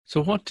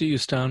So what do you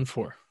stand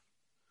for?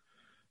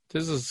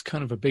 This is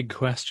kind of a big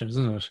question,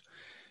 isn't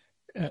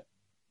it?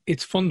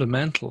 It's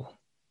fundamental,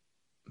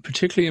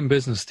 particularly in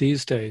business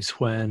these days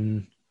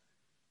when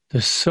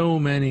there's so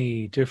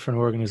many different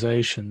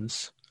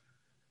organizations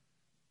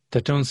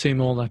that don't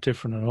seem all that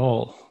different at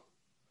all,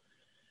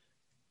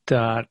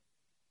 that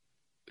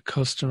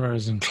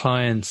customers and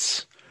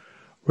clients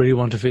really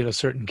want to feel a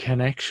certain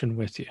connection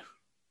with you,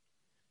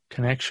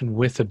 connection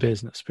with a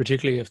business,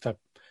 particularly if that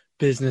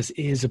business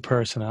is a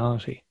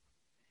personality.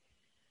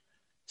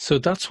 So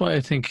that's why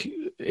I think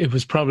it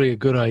was probably a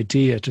good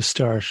idea to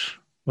start,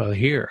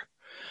 here,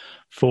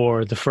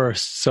 for the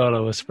first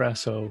Solo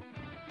Espresso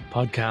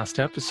podcast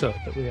episode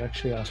that we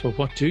actually asked, well,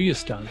 what do you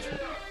stand for?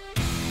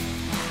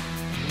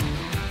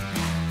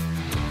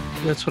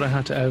 That's what I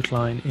had to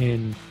outline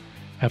in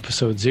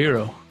episode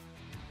 0.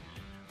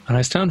 And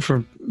I stand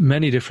for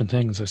many different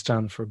things. I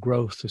stand for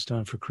growth. I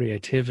stand for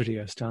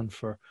creativity. I stand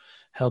for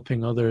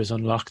helping others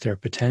unlock their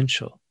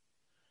potential.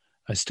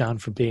 I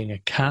stand for being a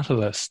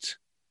catalyst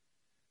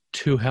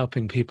to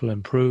helping people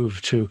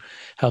improve, to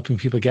helping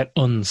people get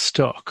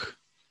unstuck.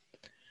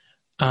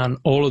 And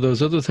all of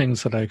those other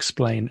things that I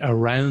explain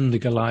around the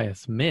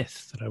Goliath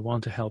myth, that I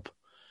want to help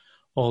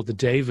all the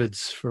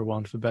Davids, for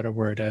want of a better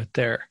word, out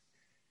there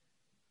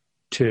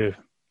to,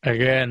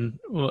 again,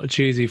 a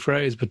cheesy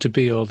phrase, but to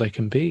be all they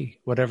can be,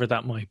 whatever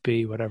that might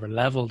be, whatever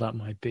level that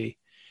might be.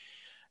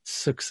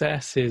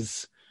 Success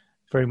is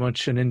very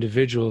much an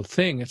individual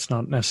thing. It's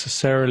not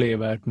necessarily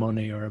about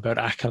money or about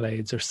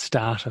accolades or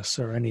status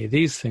or any of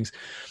these things.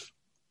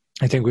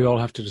 I think we all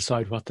have to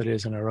decide what that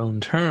is in our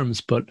own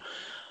terms, but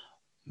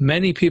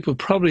many people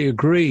probably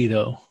agree,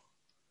 though,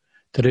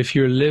 that if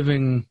you're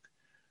living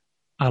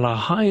at a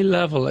high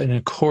level in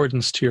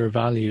accordance to your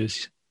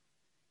values,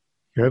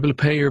 you're able to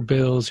pay your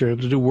bills, you're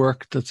able to do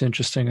work that's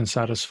interesting and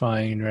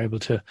satisfying, you're able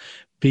to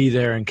be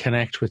there and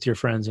connect with your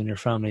friends and your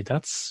family,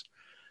 that's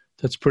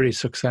pretty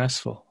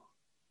successful.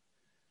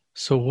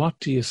 So what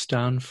do you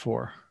stand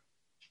for? I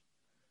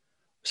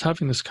was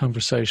having this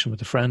conversation with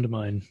a friend of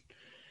mine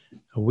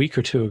a week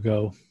or two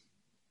ago,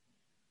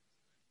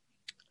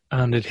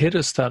 and it hit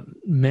us that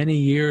many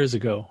years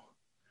ago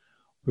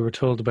we were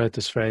told about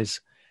this phrase,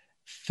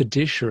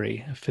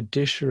 fiduciary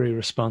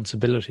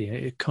responsibility.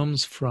 It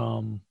comes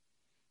from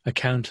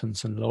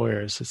accountants and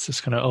lawyers. It's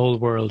this kind of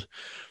old world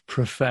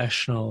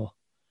professional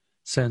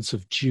sense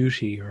of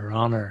duty or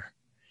honor.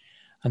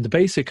 And the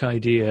basic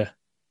idea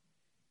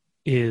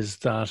is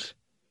that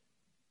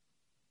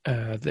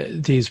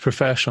these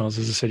professionals,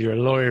 as I said, your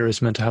lawyer is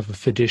meant to have a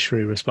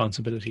fiduciary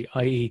responsibility,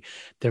 i.e.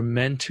 they're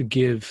meant to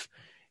give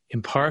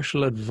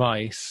impartial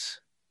advice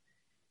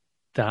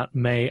that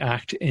may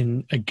act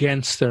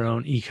against their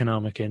own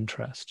economic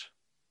interest.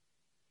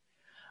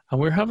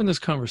 And we're having this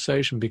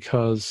conversation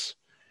because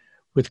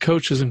with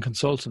coaches and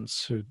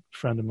consultants, a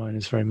friend of mine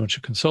is very much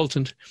a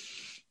consultant,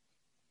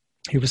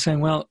 he was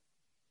saying, well,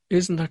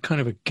 isn't that kind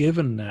of a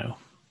given now?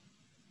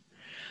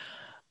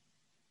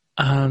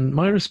 And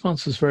my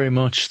response was very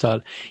much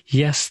that,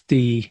 yes,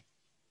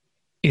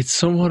 it's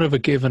somewhat of a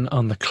given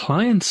on the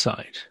client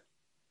side,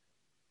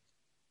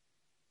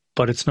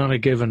 but it's not a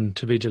given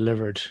to be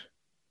delivered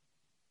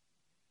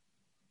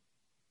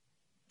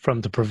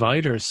from the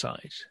provider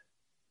side.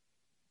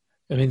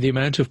 I mean, the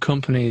amount of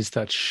companies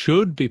that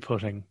should be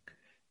putting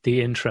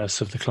the interests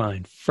of the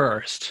client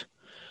first,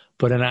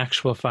 but in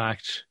actual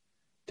fact,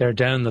 they're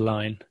down the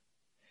line.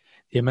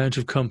 The amount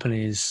of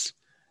companies,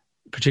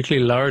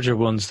 particularly larger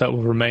ones that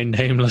will remain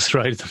nameless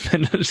right at the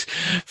minute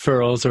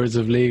for all sorts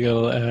of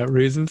legal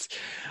reasons,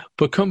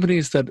 but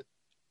companies that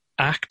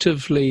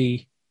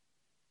actively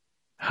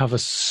have they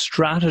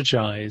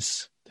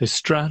strategize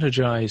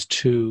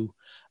to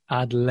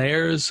add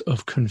layers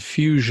of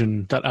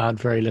confusion that add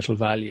very little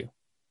value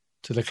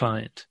to the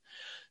client,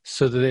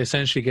 so that they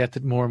essentially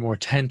get more and more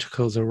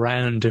tentacles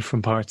around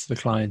different parts of the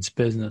client's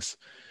business.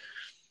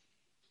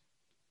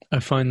 I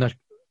find that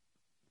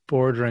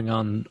bordering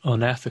on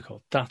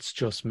unethical. That's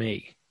just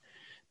me.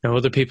 Now,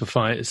 other people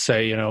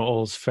say,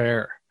 all's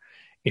fair.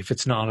 If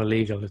it's not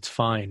illegal, it's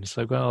fine. It's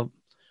like, well,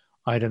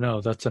 I don't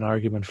know. That's an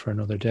argument for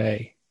another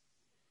day.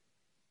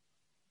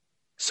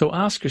 So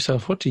ask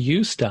yourself, what do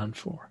you stand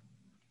for?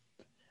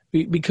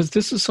 Because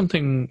this is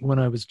something when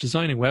I was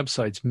designing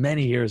websites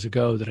many years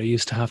ago that I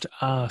used to have to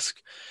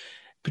ask,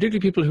 particularly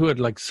people who had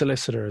like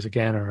solicitors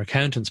again or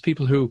accountants,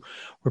 people who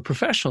were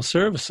professional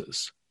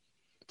services.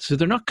 So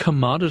they're not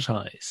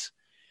commoditized,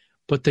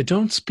 but they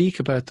don't speak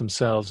about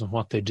themselves and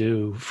what they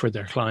do for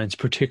their clients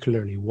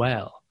particularly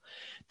well.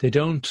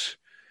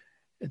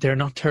 They're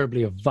not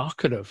terribly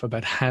evocative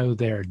about how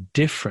they're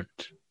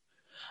different.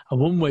 And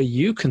one way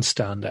you can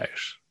stand out,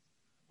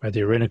 whether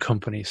you're in a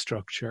company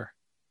structure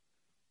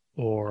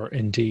or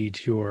indeed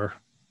you're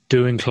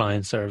doing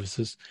client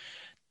services,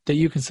 that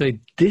you can say,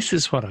 this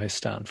is what I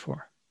stand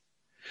for.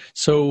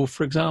 So,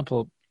 for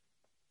example,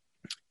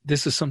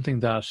 this is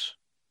something that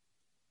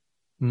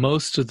a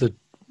lot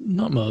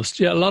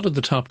of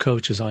the top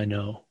coaches I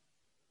know,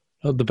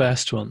 a lot of the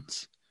best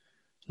ones,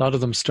 a lot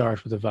of them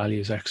start with a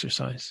values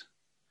exercise.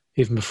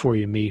 Even before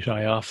you meet,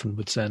 I often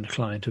would send a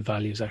client a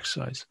values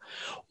exercise.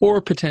 Or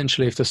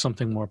potentially, if there's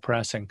something more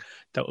pressing,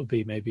 that would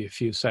be maybe a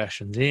few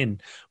sessions in.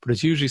 But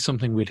it's usually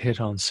something we'd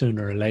hit on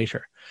sooner or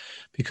later.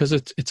 Because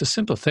it's a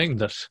simple thing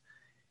that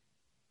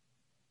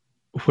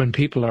when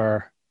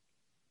people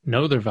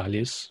know their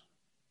values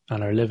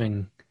and are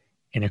living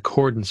in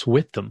accordance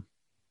with them,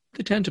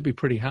 they tend to be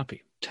pretty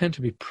happy, tend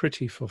to be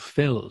pretty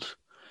fulfilled.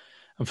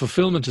 And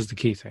fulfillment is the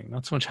key thing,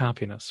 not so much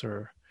happiness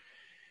or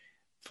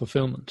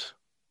fulfillment.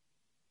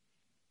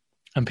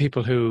 And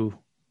people who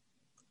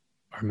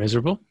are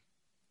miserable,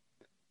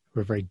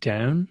 who are very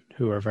down,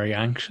 who are very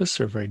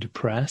anxious or very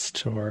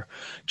depressed or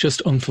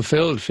just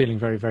unfulfilled, feeling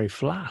very, very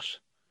flat.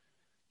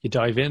 You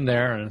dive in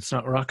there and it's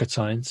not rocket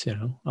science,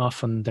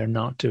 Often they're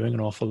not doing an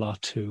awful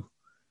lot to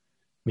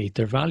meet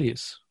their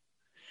values.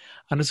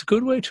 And it's a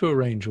good way to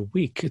arrange a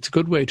week. It's a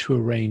good way to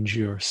arrange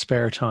your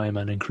spare time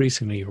and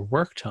increasingly your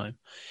work time.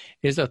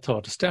 Is that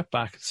thought to step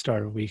back at the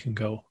start of a week and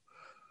go,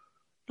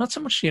 not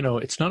so much,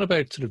 it's not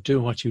about sort of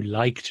doing what you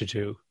like to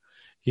do.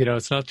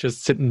 It's not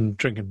just sitting,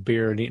 drinking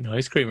beer and eating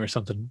ice cream or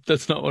something.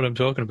 That's not what I'm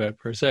talking about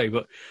per se.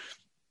 But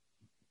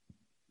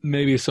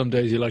maybe some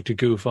days you like to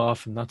goof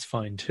off and that's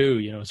fine too.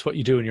 It's what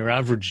you do in your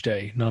average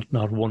day,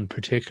 not one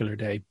particular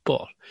day.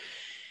 But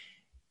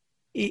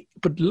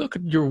look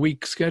at your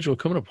week schedule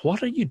coming up.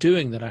 What are you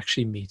doing that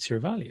actually meets your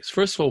values?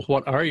 First of all,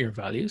 what are your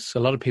values? A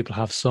lot of people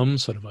have some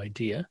sort of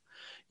idea.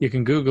 You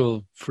can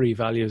Google free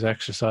values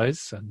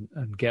exercise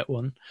and get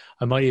one.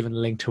 I might even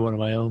link to one of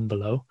my own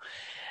below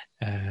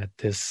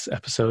this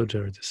episode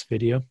or this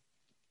video.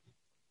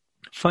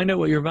 Find out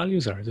what your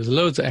values are. There's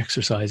loads of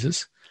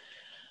exercises.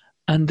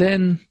 And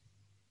then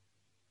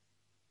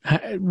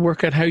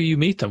work out how you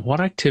meet them.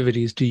 What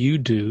activities do you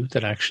do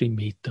that actually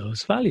meet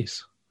those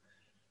values?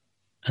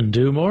 And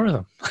do more of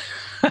them.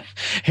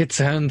 It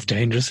sounds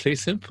dangerously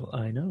simple,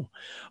 I know.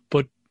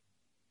 But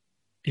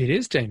it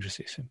is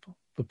dangerously simple.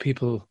 But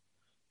people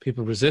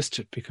resist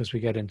it because we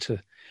get into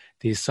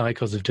these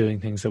cycles of doing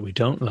things that we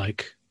don't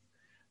like,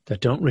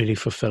 that don't really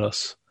fulfill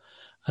us,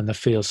 and that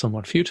feel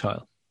somewhat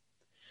futile.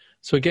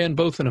 So again,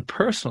 both in a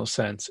personal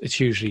sense, it's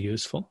hugely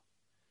useful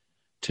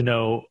to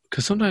know,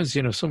 because sometimes,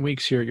 some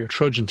weeks you're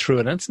trudging through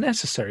it and it's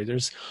necessary.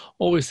 There's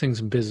always things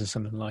in business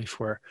and in life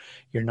where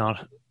you're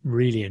not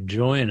really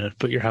enjoying it,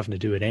 but you're having to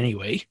do it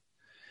anyway.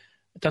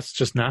 That's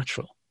just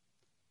natural.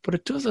 But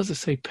it does, as I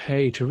say,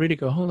 pay to really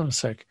go, hold on a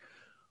sec.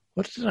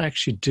 What did I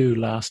actually do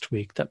last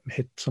week that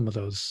hit some of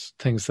those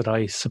things that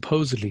I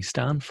supposedly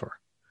stand for?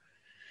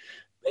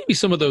 Maybe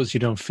some of those you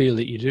don't feel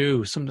that you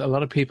do. A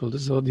lot of people,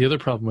 this is the other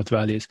problem with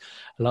values,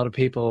 a lot of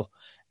people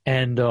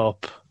end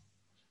up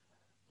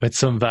with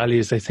some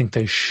values they think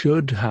they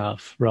should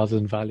have rather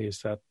than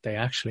values that they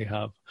actually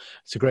have.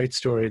 It's a great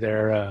story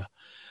there.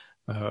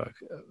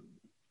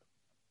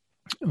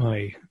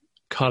 My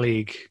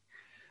colleague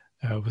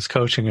was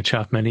coaching a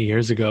chap many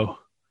years ago,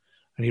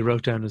 and he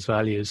wrote down his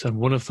values, and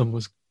one of them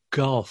was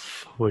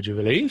golf, would you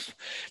believe?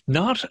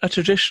 Not a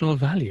traditional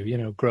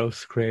value,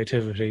 growth,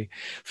 creativity,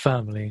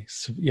 family,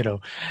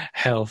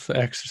 health,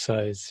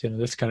 exercise,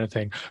 this kind of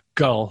thing.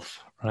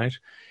 Golf, right?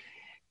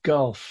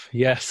 Golf,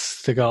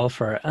 yes, the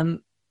golfer. And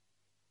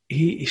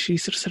she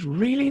sort of said,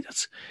 really?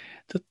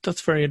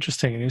 That's very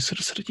interesting. And he sort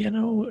of said,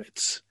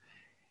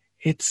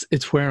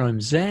 it's where I'm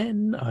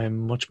zen.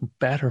 I'm much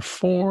better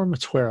form.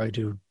 It's where I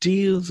do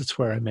deals. It's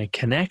where I make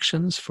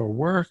connections for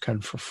work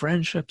and for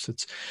friendships.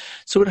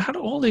 So it had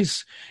all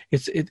these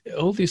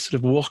sort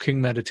of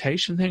walking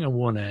meditation thing on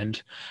one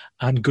end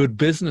and good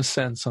business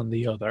sense on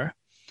the other.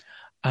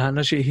 And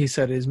as he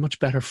said, he's much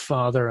better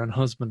father and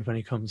husband when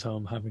he comes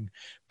home, having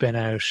been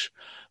out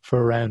for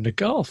a round of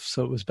golf.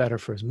 So it was better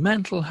for his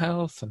mental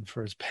health and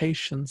for his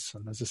patience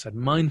and, as I said,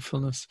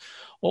 mindfulness,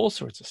 all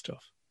sorts of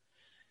stuff.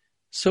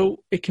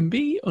 So it can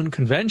be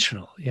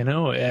unconventional,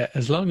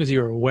 as long as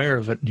you're aware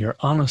of it and you're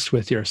honest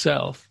with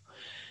yourself.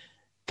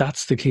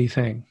 That's the key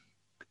thing.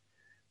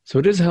 So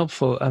it is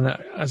helpful, and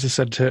as I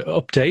said, to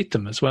update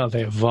them as well.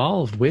 They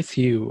evolve with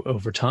you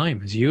over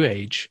time as you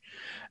age.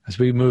 As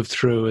we move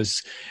through,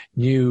 as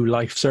new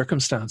life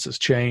circumstances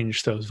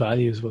change, those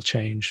values will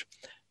change.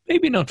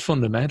 Maybe not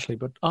fundamentally,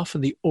 but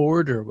often the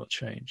order will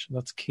change. And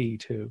that's key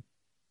too.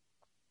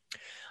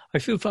 I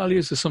feel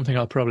values is something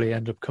I'll probably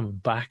end up coming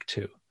back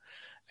to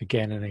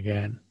again and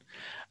again.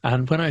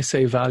 And when I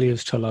say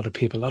values to a lot of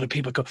people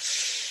go,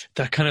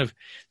 that kind of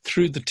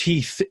through the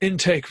teeth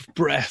intake of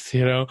breath,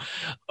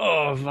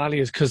 oh,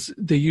 values, because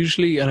it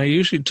usually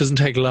doesn't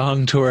take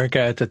long to work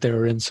out that they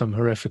were in some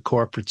horrific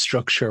corporate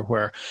structure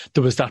where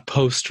there was that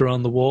poster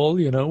on the wall,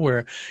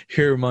 where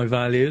here are my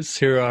values,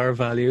 here are our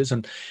values.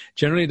 And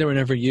generally they were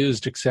never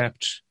used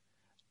except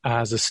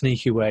as a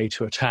sneaky way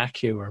to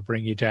attack you or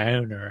bring you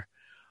down or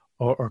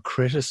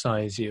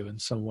criticize you in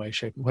some way,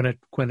 shape, when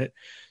it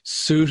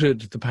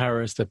suited the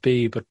powers that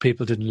be, but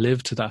people didn't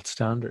live to that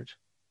standard.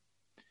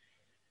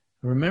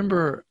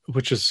 Remember,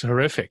 which is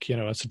horrific,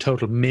 it's a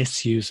total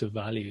misuse of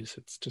values.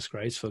 It's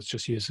disgraceful. It's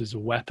just used as a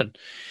weapon.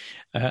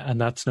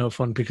 And that's no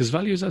fun because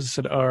values, as I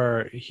said,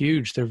 are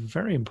huge. They're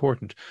very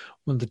important.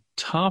 One of the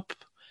top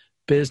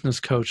business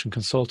coach and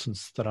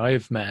consultants that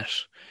I've met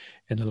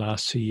in the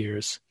last 2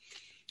 years.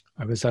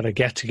 I was at a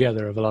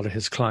get-together of a lot of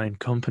his client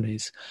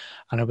companies,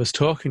 and I was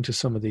talking to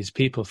some of these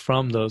people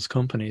from those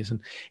companies, and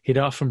he'd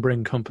often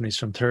bring companies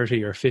from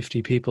 30 or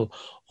 50 people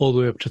all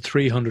the way up to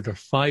 300 or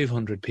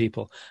 500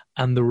 people,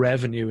 and the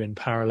revenue in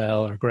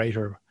parallel or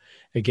greater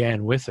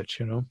again with it,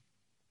 you know.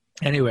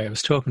 Anyway, I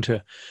was talking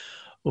to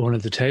one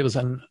of the tables,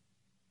 and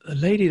the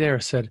lady there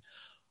said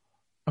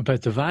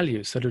about the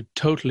values that are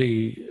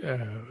totally...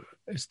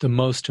 it's the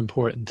most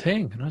important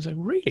thing. And I was like,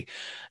 really?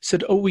 I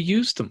said, oh, we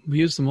use them. We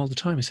use them all the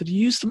time. I said, you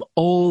use them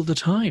all the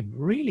time?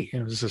 Really?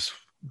 And it was just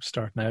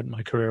starting out in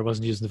my career. I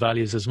wasn't using the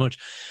values as much.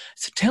 I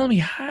said, tell me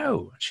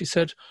how. She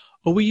said,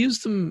 oh, we use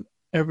them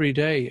every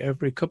day,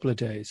 every couple of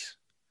days.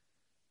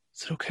 I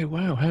said, okay,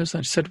 wow, how's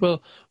that? She said,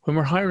 well, when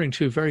we're hiring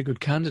two very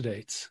good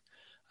candidates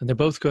and they're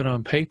both good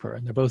on paper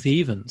and they're both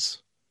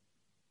evens,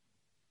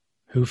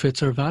 who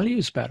fits our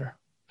values better?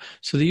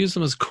 So they use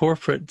them as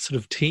corporate sort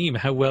of team.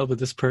 How well would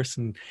this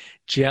person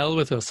gel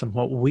with us and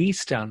what we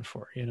stand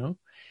for, you know?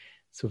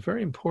 So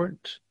very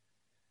important.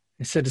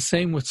 I said the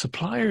same with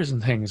suppliers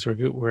and things.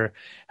 We're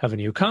have a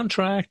new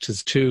contract.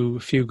 There's a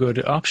few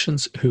good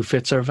options. Who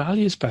fits our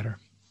values better?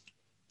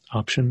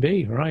 Option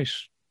B, right.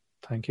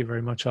 Thank you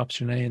very much.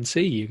 Option A and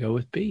C, you go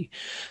with B.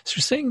 So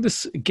we're saying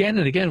this again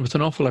and again with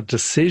an awful lot of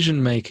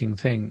decision-making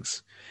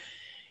things.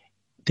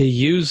 They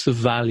use the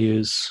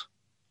values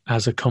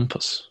as a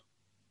compass.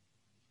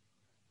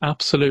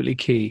 Absolutely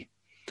key.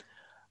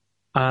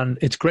 And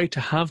it's great to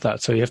have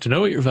that. So you have to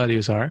know what your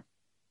values are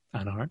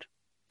and aren't.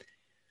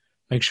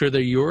 Make sure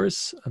they're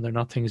yours and they're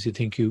not things you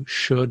think you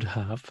should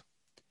have.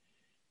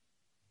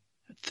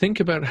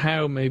 Think about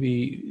how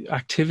maybe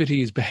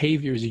activities,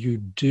 behaviors you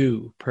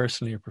do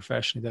personally or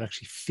professionally that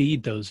actually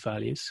feed those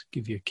values,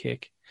 give you a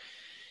kick.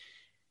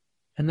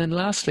 And then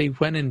lastly,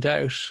 when in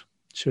doubt,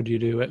 should you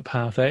do it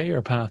path A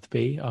or path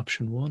B,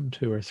 option 1,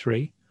 2, or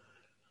 3,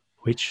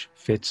 which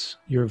fits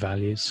your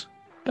values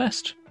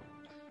best?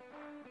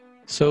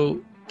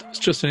 So it's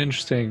just an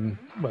interesting,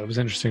 well, it was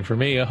interesting for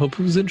me. I hope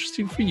it was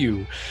interesting for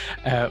you.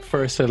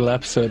 First little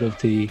episode of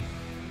the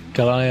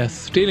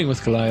Dealing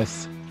with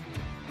Goliath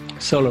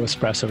Solo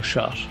Espresso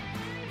Shot.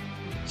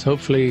 So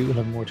hopefully we'll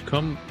have more to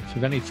come. If you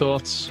have any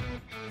thoughts,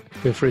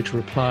 feel free to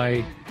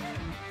reply,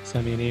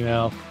 send me an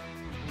email,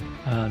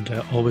 and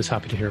always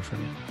happy to hear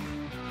from you.